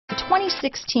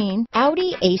2016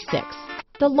 Audi A6.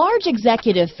 The large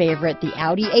executive favorite, the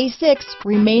Audi A6,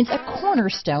 remains a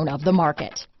cornerstone of the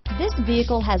market. This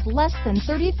vehicle has less than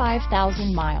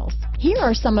 35,000 miles. Here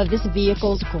are some of this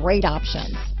vehicle's great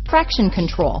options: traction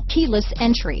control, keyless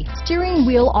entry, steering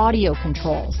wheel audio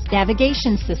controls,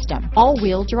 navigation system,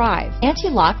 all-wheel drive,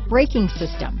 anti-lock braking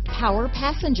system, power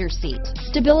passenger seat,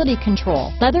 stability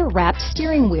control, leather-wrapped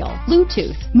steering wheel,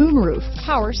 Bluetooth, moonroof,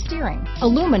 power steering,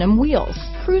 aluminum wheels,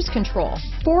 cruise control,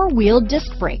 four-wheel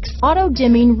disc brakes,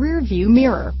 auto-dimming rear-view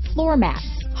mirror, floor mats,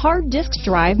 hard disk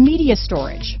drive media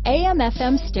storage,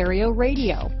 AM/FM stereo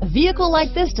radio. A vehicle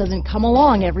like this doesn't come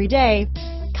along every day.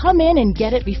 Come in and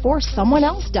get it before someone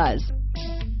else does.